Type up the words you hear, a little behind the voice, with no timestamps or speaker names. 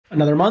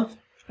Another month,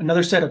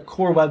 another set of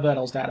core Web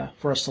Vitals data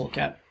for us to look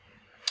at.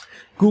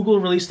 Google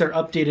released their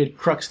updated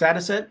CrUX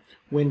dataset.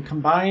 When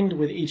combined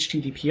with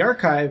HTTP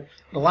Archive,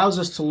 it allows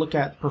us to look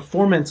at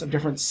performance of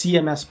different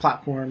CMS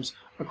platforms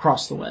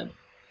across the web.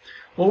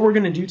 What we're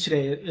going to do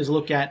today is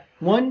look at,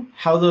 one,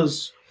 how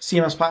those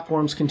CMS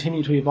platforms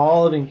continue to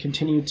evolve and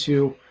continue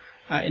to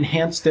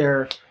enhance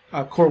their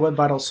core Web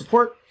Vitals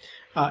support.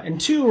 And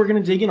two, we're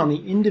going to dig in on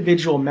the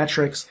individual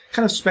metrics,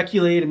 kind of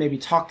speculate and maybe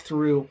talk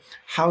through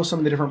how some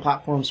of the different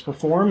platforms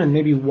perform and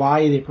maybe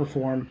why they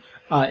perform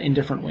in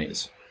different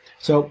ways.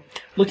 So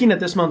looking at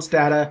this month's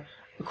data,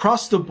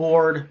 across the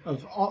board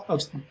of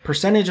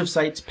percentage of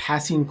sites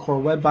passing core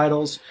Web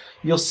Vitals,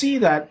 you'll see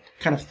that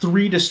kind of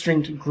three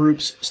distinct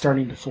groups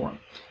starting to form.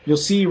 You'll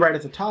see right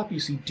at the top, you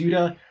see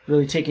Duda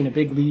really taking a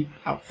big leap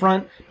out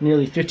front,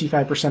 nearly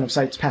 55% of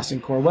sites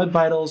passing core Web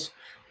Vitals.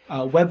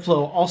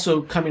 Webflow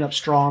also coming up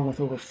strong with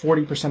over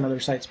 40% of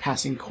their sites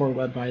passing core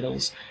Web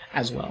Vitals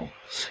as well.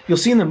 You'll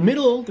see in the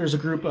middle, there's a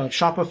group of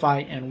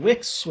Shopify and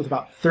Wix with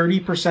about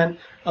 30%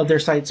 of their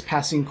sites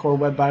passing core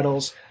Web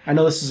Vitals. I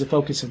know this is a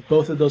focus of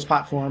both of those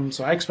platforms,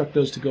 so I expect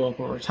those to go up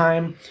over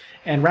time.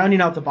 And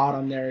rounding out the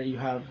bottom there, you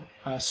have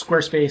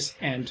Squarespace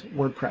and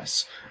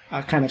WordPress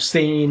kind of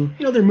staying,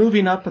 they're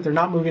moving up, but they're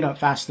not moving up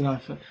fast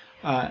enough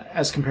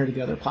as compared to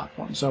the other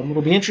platforms. So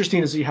it'll be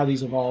interesting to see how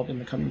these evolve in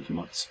the coming few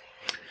months.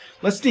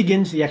 Let's dig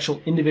into the actual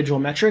individual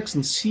metrics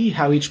and see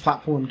how each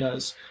platform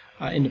does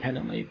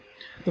independently.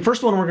 The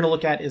first one we're going to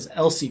look at is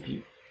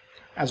LCP.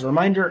 As a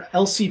reminder,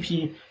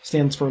 LCP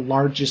stands for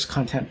Largest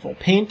Contentful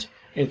Paint.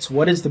 It's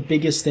what is the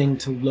biggest thing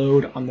to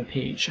load on the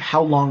page?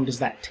 How long does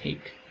that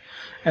take?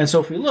 And so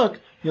if we look,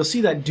 you'll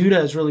see that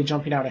Duda is really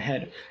jumping out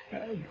ahead.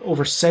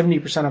 Over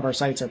 70% of our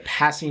sites are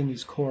passing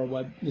these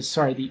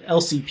the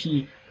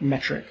LCP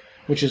metric,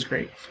 which is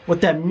great.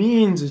 What that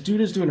means is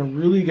Duda is doing a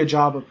really good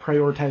job of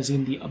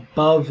prioritizing the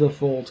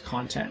above-the-fold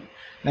content.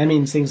 That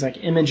means things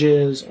like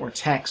images or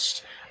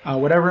text,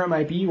 whatever it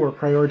might be, we're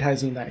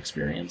prioritizing that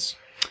experience.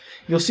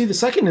 You'll see the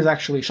second is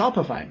actually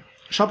Shopify.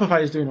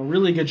 Shopify is doing a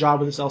really good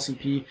job with this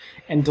LCP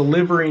and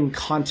delivering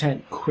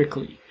content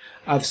quickly.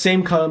 The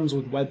same comes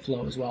with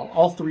Webflow as well.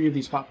 All three of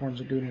these platforms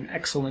are doing an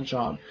excellent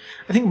job.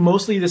 I think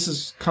mostly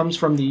this comes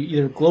from the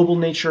either global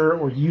nature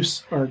or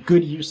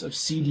good use of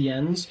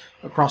CDNs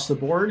across the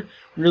board.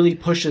 Really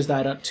pushes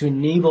that up to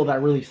enable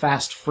that really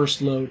fast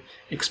first load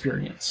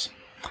experience.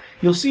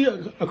 You'll see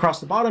across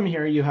the bottom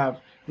here you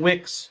have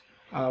Wix,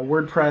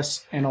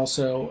 WordPress, and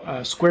also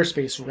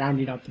Squarespace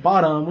rounding out the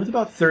bottom with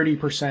about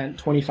 30%,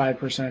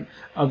 25%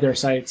 of their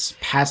sites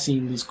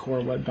passing these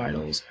core Web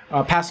Vitals,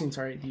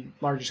 the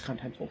largest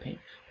contentful paint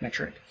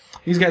metric.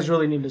 These guys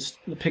really need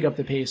to pick up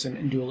the pace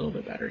and do a little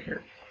bit better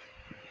here.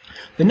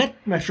 The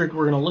next metric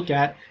we're going to look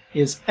at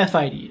is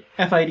FID.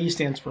 FID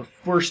stands for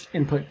First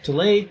Input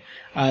Delay.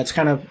 It's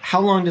kind of how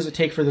long does it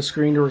take for the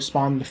screen to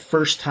respond the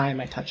first time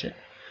I touch it.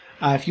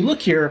 If you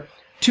look here,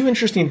 two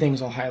interesting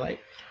things I'll highlight.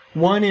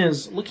 One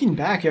is, looking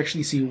back, you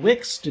actually see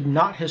Wix did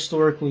not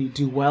historically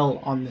do well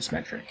on this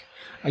metric.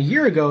 A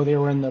year ago, they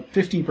were in the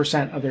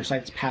 50% of their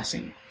sites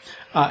passing,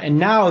 and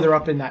now they're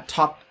up in that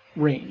top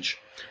range.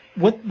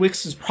 What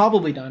Wix has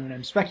probably done, and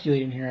I'm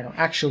speculating here, I don't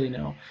actually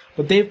know,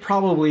 but they've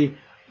probably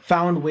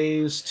found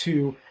ways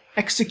to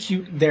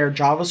execute their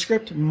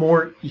JavaScript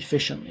more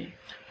efficiently.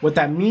 What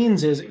that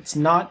means is it's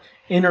not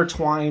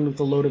intertwined with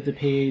the load of the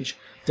page.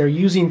 They're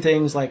using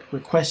things like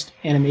request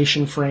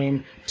animation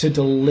frame to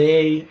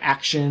delay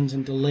actions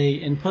and delay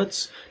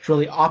inputs to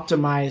really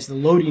optimize the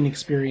loading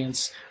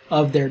experience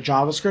of their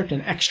JavaScript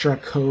and extra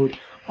code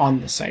on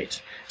the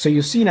site. So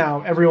you see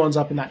now everyone's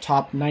up in that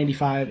top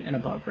 95 and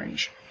above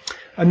range.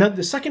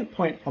 The second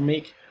point I'll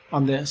make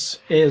on this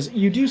is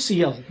you do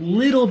see a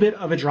little bit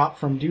of a drop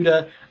from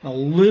Duda and a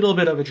little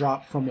bit of a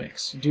drop from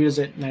Wix. Duda's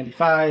at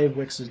 95,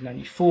 Wix is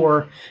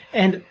 94,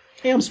 and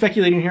I'm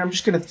speculating here. I'm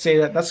just going to say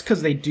that that's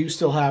because they do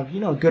still have,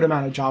 a good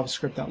amount of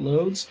JavaScript that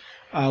loads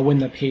when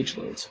the page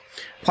loads.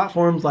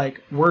 Platforms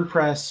like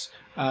WordPress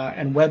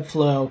and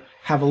Webflow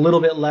have a little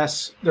bit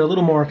less. They're a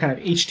little more kind of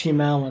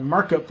HTML and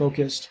markup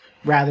focused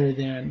rather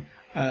than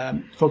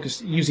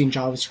focused using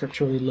JavaScript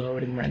to really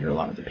load and render a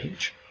lot of the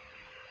page.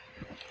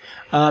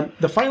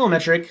 The final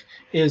metric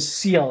is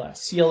CLS.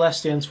 CLS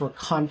stands for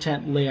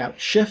Content Layout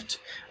Shift.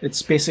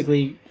 It's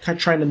basically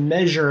trying to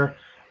measure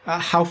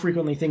how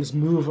frequently things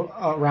move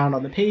around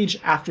on the page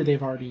after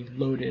they've already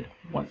loaded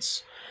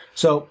once.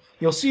 So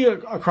you'll see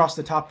across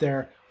the top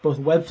there, both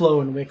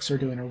Webflow and Wix are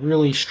doing a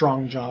really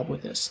strong job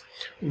with this.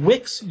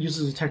 Wix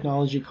uses a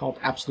technology called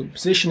absolute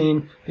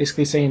positioning,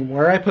 basically saying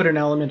where I put an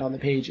element on the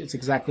page, it's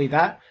exactly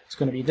that. It's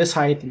going to be this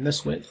height and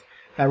this width.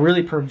 That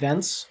really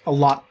prevents a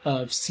lot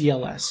of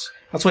CLS.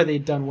 That's why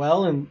they've done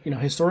well, and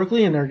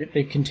historically, and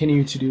they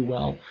continue to do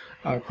well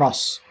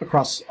across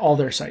all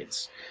their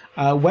sites.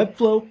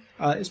 Webflow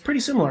is pretty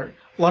similar.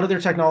 A lot of their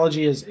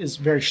technology is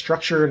very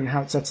structured in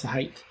how it sets the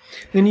height.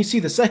 Then you see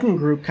the second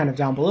group kind of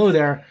down below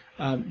there,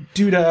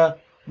 Duda,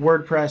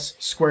 WordPress,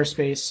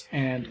 Squarespace,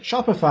 and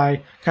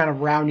Shopify kind of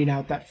rounding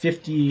out that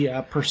 50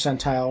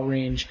 percentile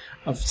range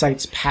of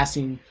sites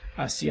passing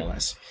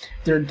CLS.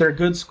 They're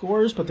good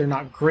scores, but they're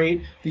not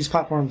great. These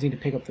platforms need to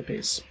pick up the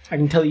pace. I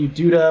can tell you,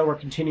 Duda, we're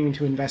continuing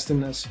to invest in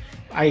this.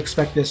 I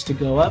expect this to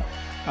go up,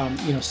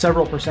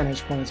 several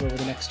percentage points over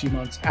the next few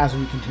months as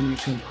we continue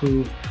to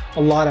improve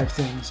a lot of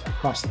things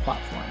across the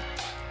platform.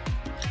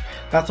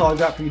 That's all I've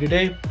got for you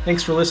today.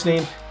 Thanks for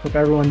listening. Hope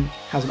everyone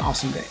has an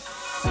awesome day.